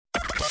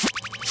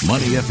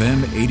Money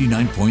FM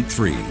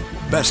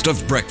 89.3. Best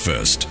of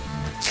breakfast.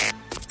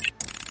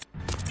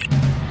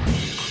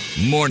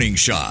 Morning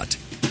Shot.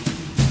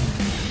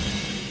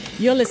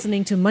 You're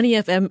listening to Money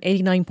FM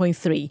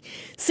 89.3.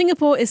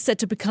 Singapore is set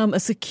to become a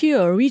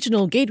secure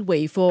regional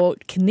gateway for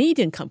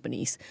Canadian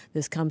companies.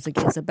 This comes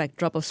against a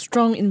backdrop of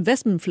strong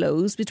investment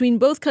flows between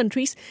both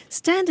countries,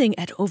 standing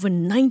at over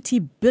 90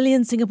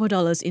 billion Singapore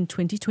dollars in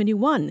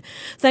 2021,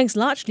 thanks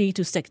largely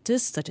to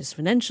sectors such as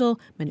financial,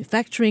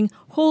 manufacturing,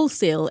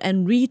 wholesale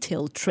and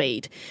retail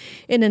trade.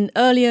 In an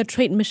earlier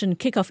trade mission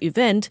kickoff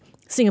event,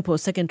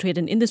 Singapore's Second Trade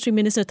and Industry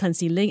Minister Tan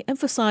See Leng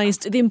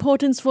emphasised the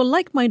importance for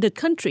like-minded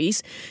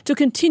countries to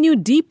continue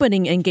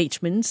deepening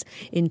engagements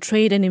in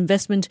trade and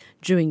investment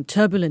during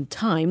turbulent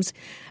times,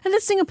 and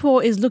that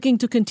Singapore is looking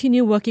to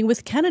continue working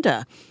with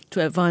Canada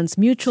to advance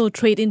mutual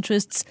trade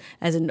interests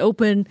as an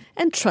open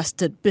and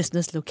trusted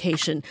business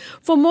location.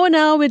 For more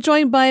now, we're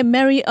joined by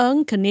Mary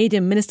Ng,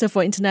 Canadian Minister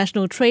for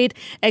International Trade,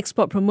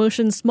 Export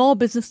Promotion, Small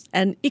Business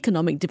and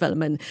Economic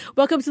Development.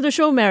 Welcome to the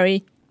show,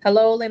 Mary.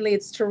 Hello, Lindley.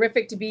 It's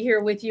terrific to be here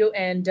with you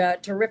and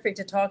terrific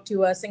to talk to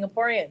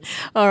Singaporeans.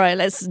 All right,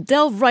 let's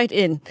delve right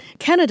in.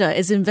 Canada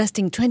is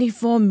investing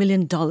 $24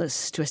 million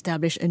to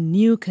establish a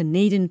new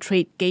Canadian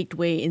trade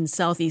gateway in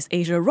Southeast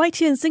Asia right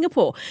here in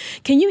Singapore.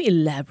 Can you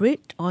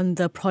elaborate on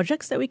the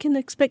projects that we can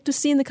expect to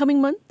see in the coming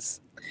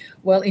months?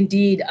 Well,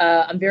 indeed,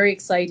 I'm very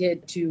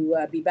excited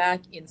to be back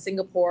in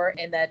Singapore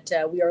and that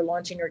we are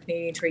launching our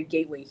Canadian Trade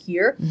Gateway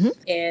here. Mm-hmm.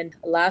 And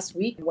last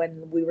week,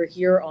 when we were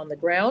here on the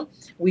ground,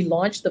 we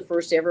launched the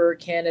first ever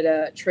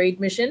Canada Trade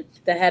Mission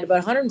that had about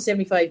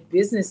 175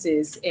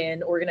 businesses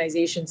and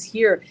organizations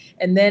here.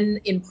 And then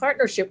in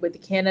partnership with the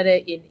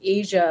Canada in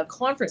Asia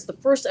conference, the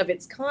first of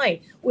its kind,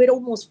 we had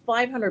almost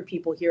 500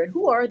 people here. And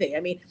who are they?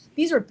 I mean,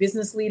 these are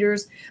business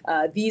leaders.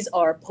 These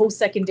are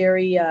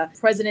post-secondary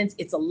presidents.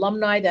 It's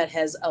alumni that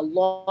has a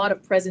lot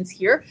of presence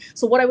here.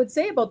 So what I would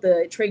say about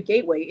the Trade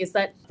Gateway is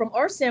that from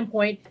our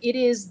standpoint, it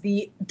is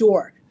the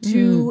door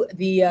to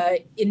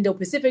the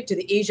Indo-Pacific, to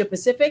the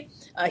Asia-Pacific,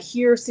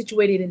 here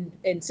situated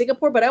in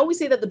Singapore. But I always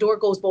say that the door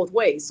goes both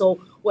ways.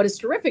 So what is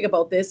terrific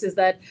about this is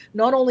that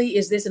not only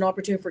is this an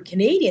opportunity for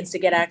Canadians to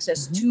get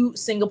access to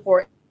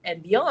Singapore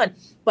and beyond,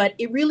 but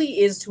it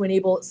really is to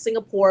enable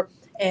Singapore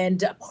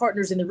and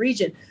partners in the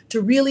region to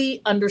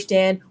really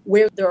understand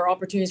where there are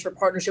opportunities for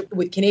partnership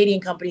with Canadian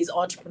companies,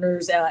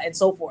 entrepreneurs, and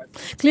so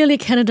forth. Clearly,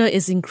 Canada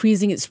is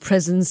increasing its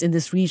presence in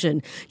this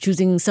region,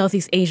 choosing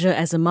Southeast Asia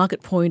as a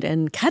market point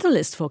and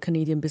catalyst for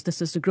Canadian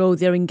businesses to grow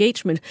their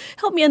engagement.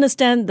 Help me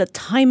understand the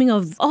timing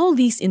of all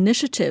these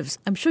initiatives.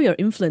 I'm sure your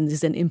influence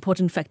is an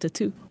important factor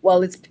too.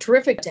 Well, it's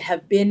terrific to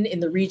have been in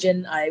the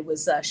region. I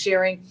was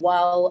sharing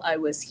while I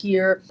was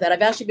here that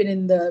I've actually been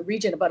in the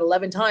region about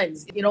 11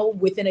 times,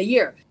 within a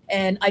year.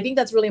 And I think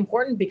that's really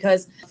important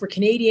because for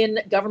Canadian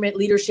government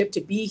leadership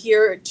to be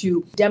here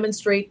to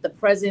demonstrate the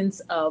presence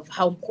of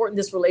how important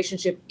this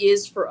relationship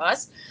is for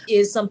us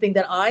is something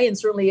that I and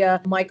certainly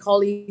my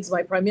colleagues,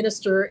 my Prime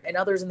Minister and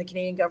others in the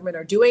Canadian government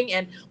are doing.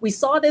 And we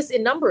saw this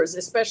in numbers,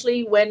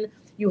 especially when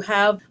you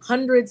have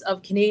hundreds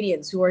of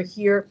Canadians who are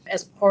here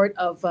as part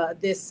of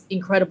this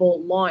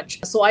incredible launch.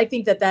 So I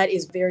think that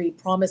is very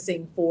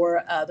promising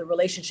for the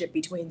relationship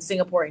between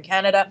Singapore and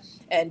Canada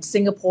and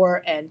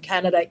Singapore and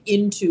Canada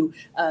into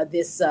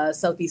this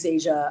Southeast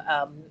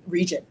Asia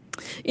region.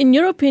 In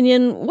your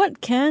opinion, what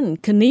can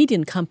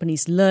Canadian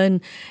companies learn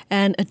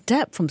and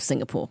adapt from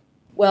Singapore?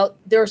 Well,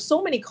 there are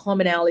so many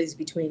commonalities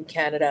between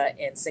Canada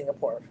and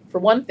Singapore. For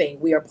one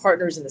thing, we are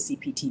partners in the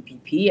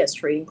CPTPP as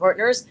trading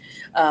partners.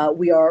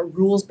 We are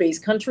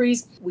rules-based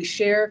countries. We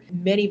share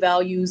many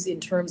values in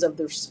terms of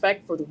the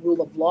respect for the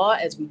rule of law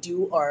as we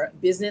do our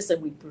business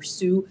and we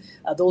pursue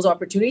those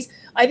opportunities.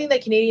 I think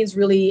that Canadians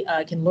really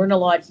can learn a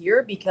lot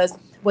here because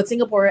what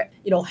Singapore,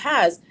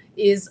 has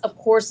is, of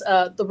course,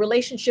 the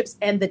relationships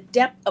and the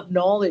depth of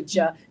knowledge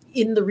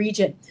in the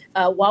region.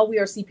 While we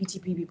are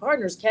CPTPP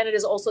partners, Canada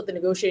is also at the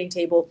negotiating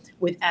table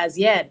with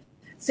ASEAN.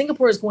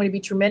 Singapore is going to be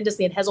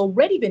tremendously and has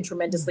already been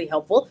tremendously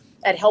helpful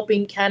at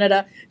helping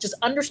Canada just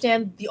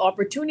understand the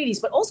opportunities,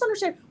 but also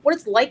understand what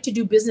it's like to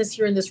do business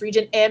here in this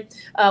region. And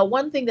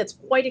one thing that's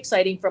quite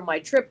exciting from my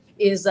trip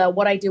is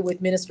what I did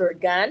with Minister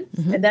Gan,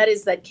 and that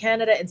is that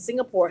Canada and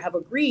Singapore have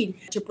agreed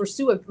to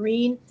pursue a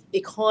green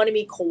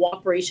economy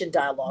cooperation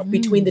dialogue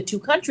between the two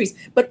countries,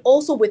 but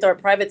also with our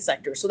private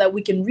sector so that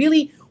we can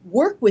really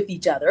work with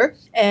each other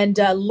and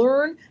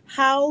learn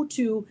how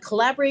to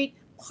collaborate,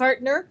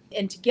 partner,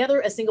 and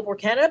together as Singapore,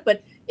 Canada,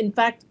 but in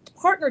fact,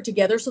 partner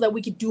together so that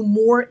we could do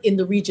more in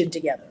the region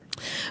together.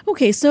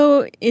 Okay,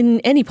 so in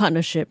any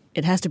partnership,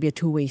 it has to be a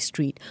two-way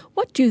street.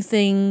 What do you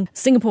think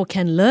Singapore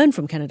can learn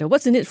from Canada?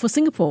 What's in it for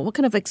Singapore? What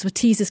kind of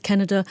expertise is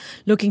Canada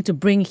looking to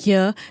bring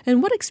here?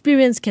 And what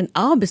experience can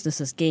our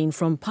businesses gain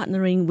from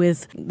partnering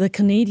with the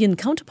Canadian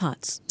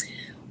counterparts?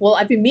 Well,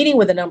 I've been meeting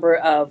with a number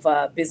of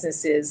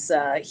businesses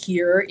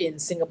here in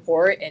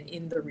Singapore and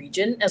in the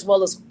region, as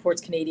well as, of course,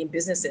 Canadian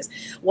businesses.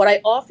 What I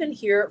often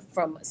hear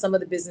from some of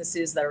the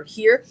businesses that are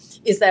here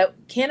is that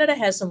Canada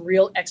has some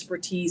real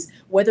expertise,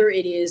 whether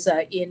it is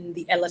in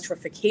the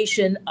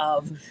electrification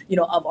of,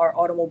 of our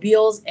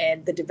automobiles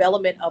and the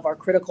development of our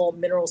critical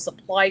mineral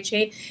supply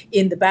chain,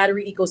 in the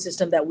battery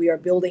ecosystem that we are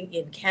building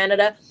in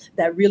Canada,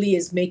 that really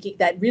is making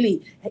that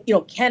really,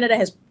 Canada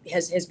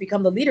has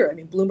become the leader. I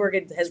mean,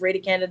 Bloomberg has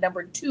rated Canada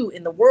number 2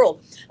 in the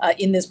world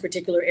in this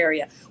particular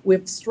area,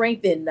 with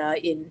strength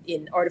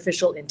in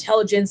artificial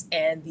intelligence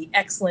and the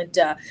excellent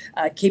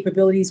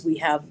capabilities we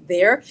have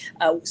there,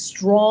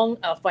 strong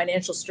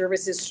financial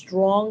services,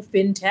 strong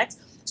fintechs,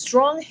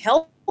 strong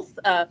health,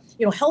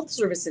 health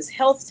services,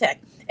 health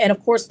tech, and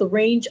of course the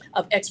range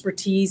of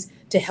expertise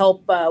to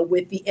help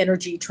with the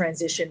energy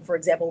transition, for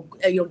example,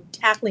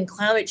 tackling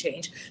climate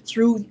change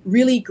through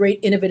really great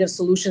innovative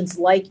solutions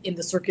like in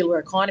the circular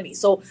economy.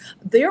 So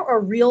there are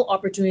real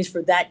opportunities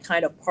for that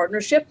kind of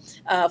partnership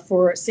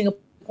for Singaporeans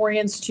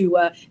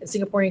and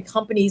Singaporean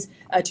companies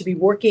to be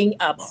working,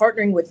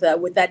 partnering with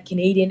that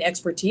Canadian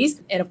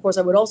expertise. And of course,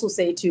 I would also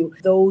say to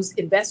those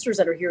investors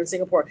that are here in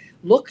Singapore,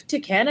 look to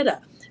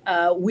Canada.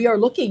 We are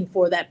looking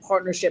for that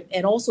partnership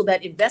and also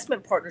that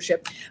investment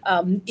partnership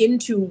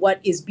into what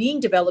is being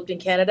developed in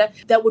Canada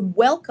that would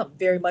welcome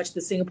very much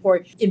the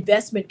Singapore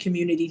investment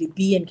community to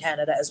be in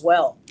Canada as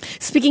well.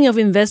 Speaking of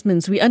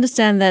investments, we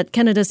understand that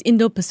Canada's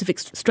Indo-Pacific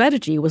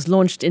strategy was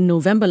launched in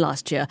November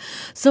last year.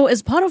 So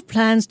as part of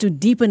plans to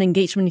deepen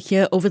engagement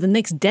here over the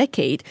next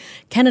decade,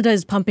 Canada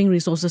is pumping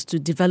resources to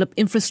develop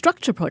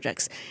infrastructure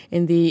projects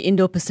in the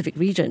Indo-Pacific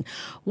region.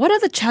 What are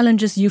the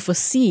challenges you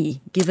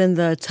foresee given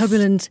the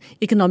turbulent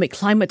economic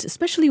climate,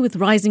 especially with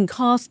rising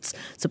costs,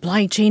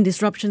 supply chain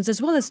disruptions,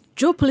 as well as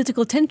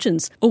geopolitical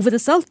tensions over the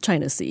South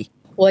China Sea?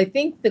 Well, I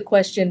think the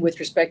question with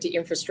respect to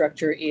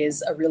infrastructure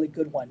is a really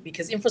good one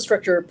because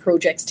infrastructure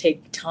projects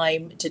take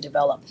time to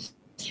develop.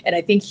 And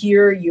I think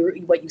here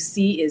what you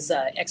see is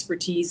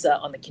expertise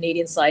on the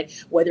Canadian side,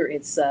 whether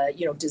it's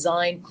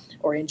design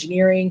or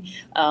engineering,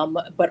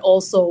 but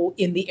also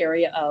in the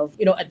area of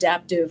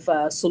adaptive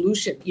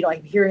solution.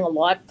 I'm hearing a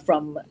lot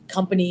from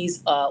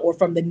companies or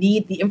from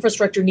the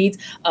infrastructure needs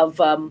of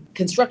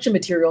construction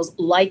materials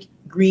like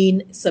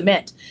green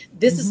cement.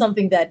 This is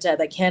something that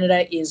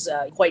Canada is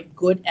quite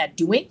good at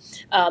doing.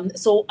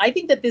 So I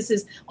think that this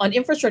is on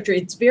infrastructure.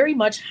 It's very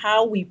much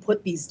how we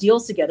put these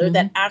deals together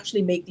that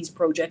actually make these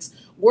projects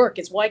work.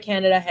 It's why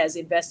Canada has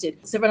invested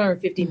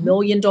 $750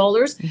 million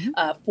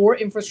for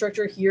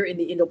infrastructure here in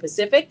the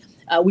Indo-Pacific.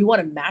 We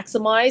want to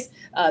maximize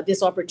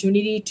this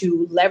opportunity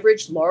to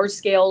leverage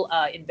large-scale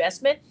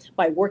investment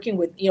by working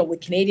with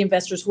Canadian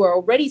investors who are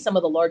already some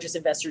of the largest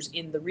investors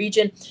in the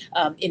region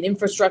in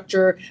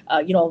infrastructure,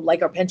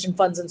 like our pension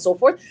funds and so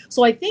forth.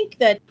 So I think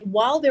that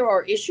while there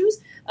are issues,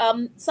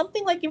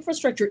 something like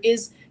infrastructure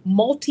is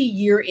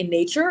multi-year in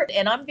nature,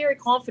 and I'm very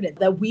confident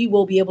that we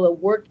will be able to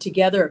work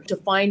together to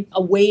find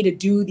a way to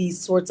do these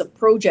sorts of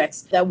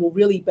projects that will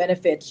really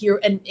benefit here.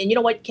 And you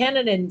know what,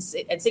 Canada and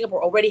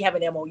Singapore already have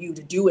an MOU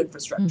to do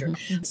infrastructure.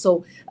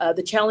 So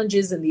the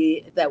challenges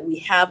that we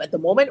have at the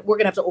moment, we're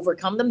going to have to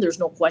overcome them. There's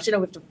no question.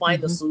 We have to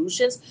find the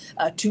solutions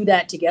to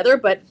that together.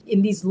 But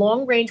in these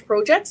long-range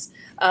projects,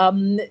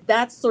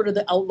 that's sort of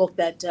the outlook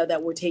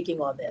that we're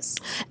taking on this.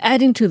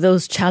 Adding to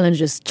those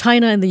challenges,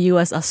 China and the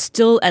US are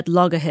still at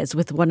loggerheads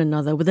with one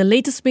another, with the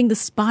latest being the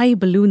spy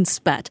balloon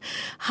spat.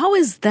 How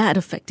is that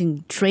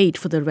affecting trade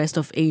for the rest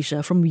of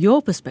Asia from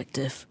your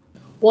perspective?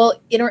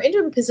 Well, in our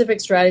Indo-Pacific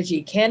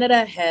strategy,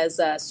 Canada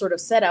has sort of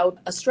set out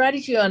a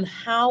strategy on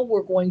how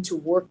we're going to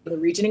work in the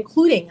region,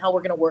 including how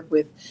we're going to work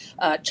with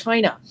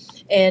China.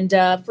 And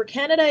for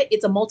Canada,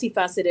 it's a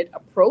multifaceted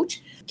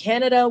approach.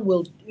 Canada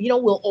will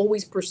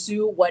always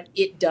pursue what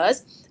it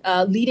does,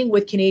 leading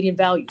with Canadian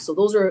values. So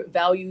those are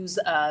values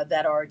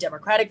that are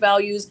democratic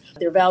values.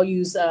 They're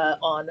values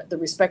on the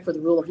respect for the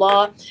rule of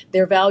law.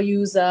 They're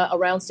values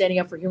around standing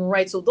up for human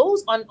rights. So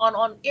those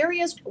on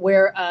areas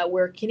where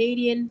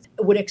Canadians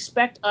would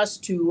expect us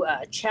to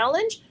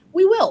challenge,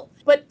 we will.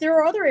 But there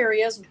are other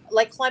areas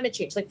like climate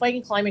change, like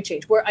fighting climate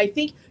change, where I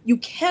think you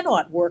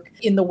cannot work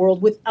in the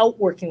world without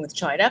working with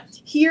China.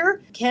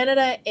 Here,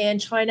 Canada and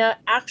China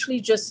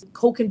actually just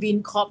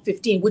co-convened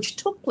COP15, which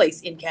took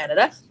place in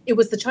Canada. It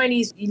was the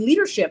Chinese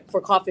leadership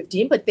for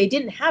COP15, but they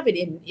didn't have it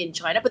in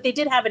China, but they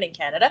did have it in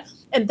Canada.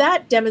 And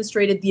that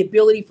demonstrated the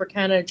ability for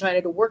Canada and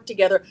China to work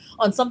together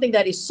on something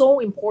that is so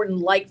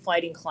important like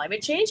fighting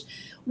climate change.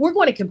 We're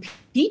going to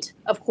compete,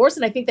 of course,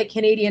 and I think that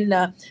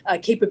Canadian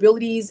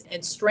capabilities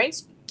and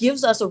strengths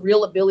gives us a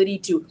real ability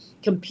to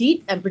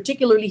compete, and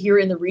particularly here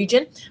in the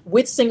region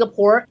with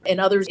Singapore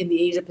and others in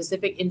the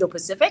Asia-Pacific,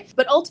 Indo-Pacific.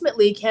 But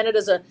ultimately,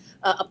 Canada's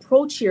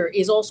approach here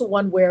is also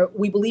one where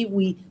we believe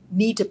we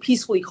need to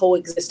peacefully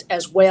coexist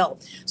as well.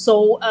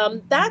 So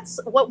that's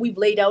what we've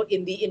laid out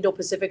in the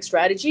Indo-Pacific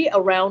strategy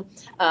around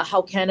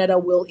how Canada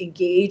will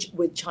engage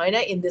with China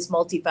in this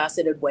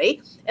multifaceted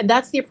way. And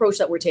that's the approach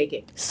that we're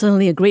taking.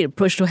 Certainly a great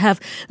approach to have.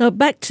 Now,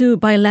 back to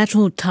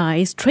bilateral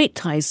ties, trade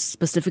ties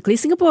specifically.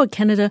 Singapore and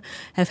Canada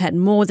have had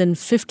more than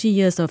 50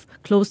 years of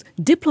close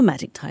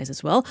diplomatic ties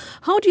as well.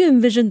 How do you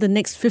envision the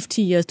next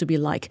 50 years to be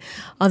like?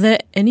 Are there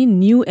any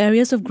new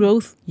areas of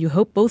growth you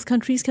hope both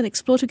countries can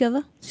explore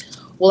together?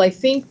 Well, I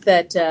think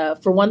that,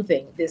 for one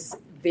thing, this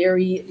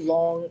very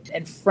long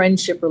and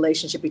friendship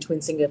relationship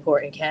between Singapore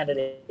and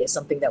Canada is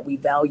something that we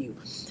value.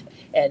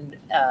 And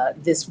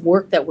this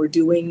work that we're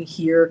doing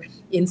here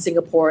in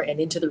Singapore and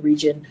into the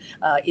region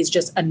is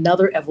just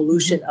another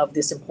evolution of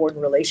this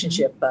important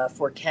relationship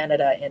for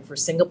Canada and for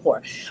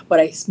Singapore. But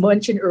I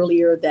mentioned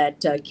earlier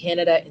that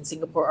Canada and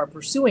Singapore are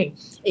pursuing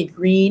a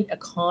green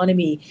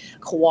economy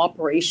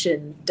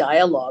cooperation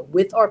dialogue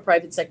with our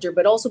private sector,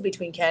 but also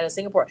between Canada and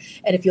Singapore.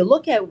 And if you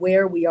look at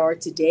where we are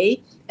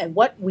today and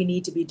what we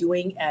need to be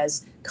doing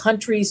as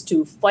countries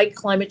to fight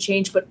climate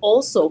change, but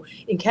also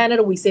in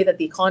Canada, we say that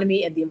the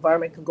economy and the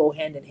environment can go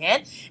hand in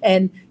hand.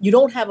 And you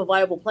don't have a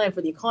viable plan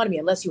for the economy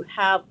unless you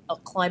have a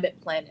climate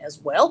plan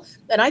as well.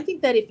 And I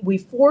think that if we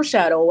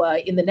foreshadow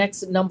in the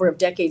next number of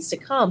decades to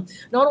come,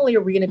 not only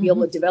are we going to be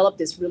able to develop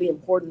this really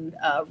important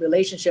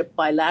relationship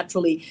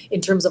bilaterally in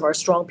terms of our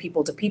strong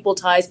people-to-people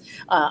ties,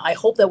 I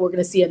hope that we're going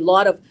to see a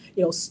lot of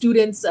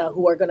students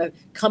who are going to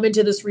come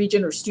into this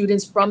region, or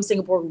students from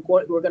Singapore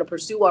who are going to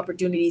pursue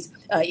opportunities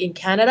in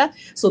Canada.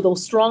 So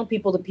those strong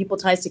people-to-people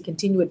ties to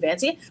continue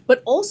advancing it.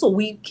 But also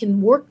we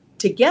can work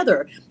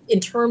together in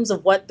terms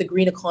of what the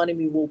green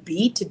economy will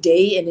be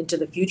today and into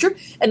the future.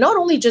 And not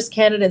only just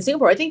Canada and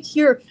Singapore. I think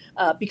here,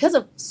 because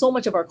of so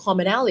much of our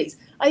commonalities,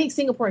 I think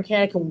Singapore and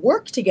Canada can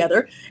work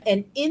together.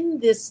 And in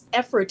this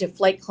effort to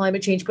fight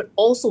climate change, but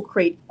also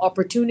create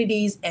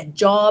opportunities and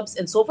jobs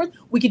and so forth,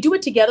 we could do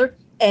it together.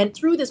 And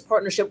through this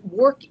partnership,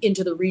 work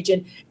into the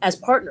region as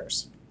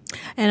partners.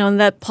 And on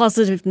that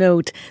positive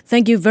note,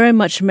 thank you very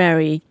much,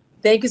 Mary.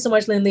 Thank you so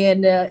much, Lindley,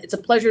 and it's a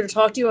pleasure to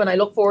talk to you, and I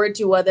look forward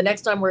to the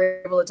next time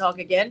we're able to talk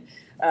again,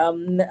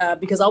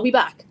 because I'll be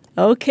back.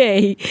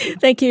 Okay,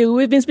 thank you.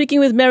 We've been speaking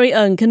with Mary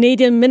Ng,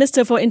 Canadian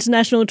Minister for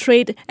International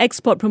Trade,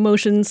 Export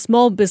Promotion,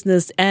 Small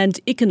Business and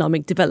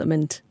Economic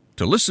Development.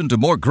 To listen to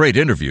more great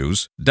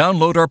interviews,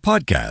 download our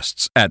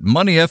podcasts at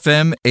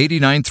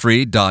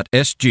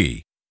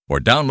moneyfm893.sg or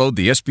download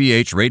the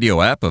SPH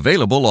radio app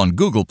available on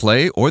Google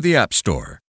Play or the App Store.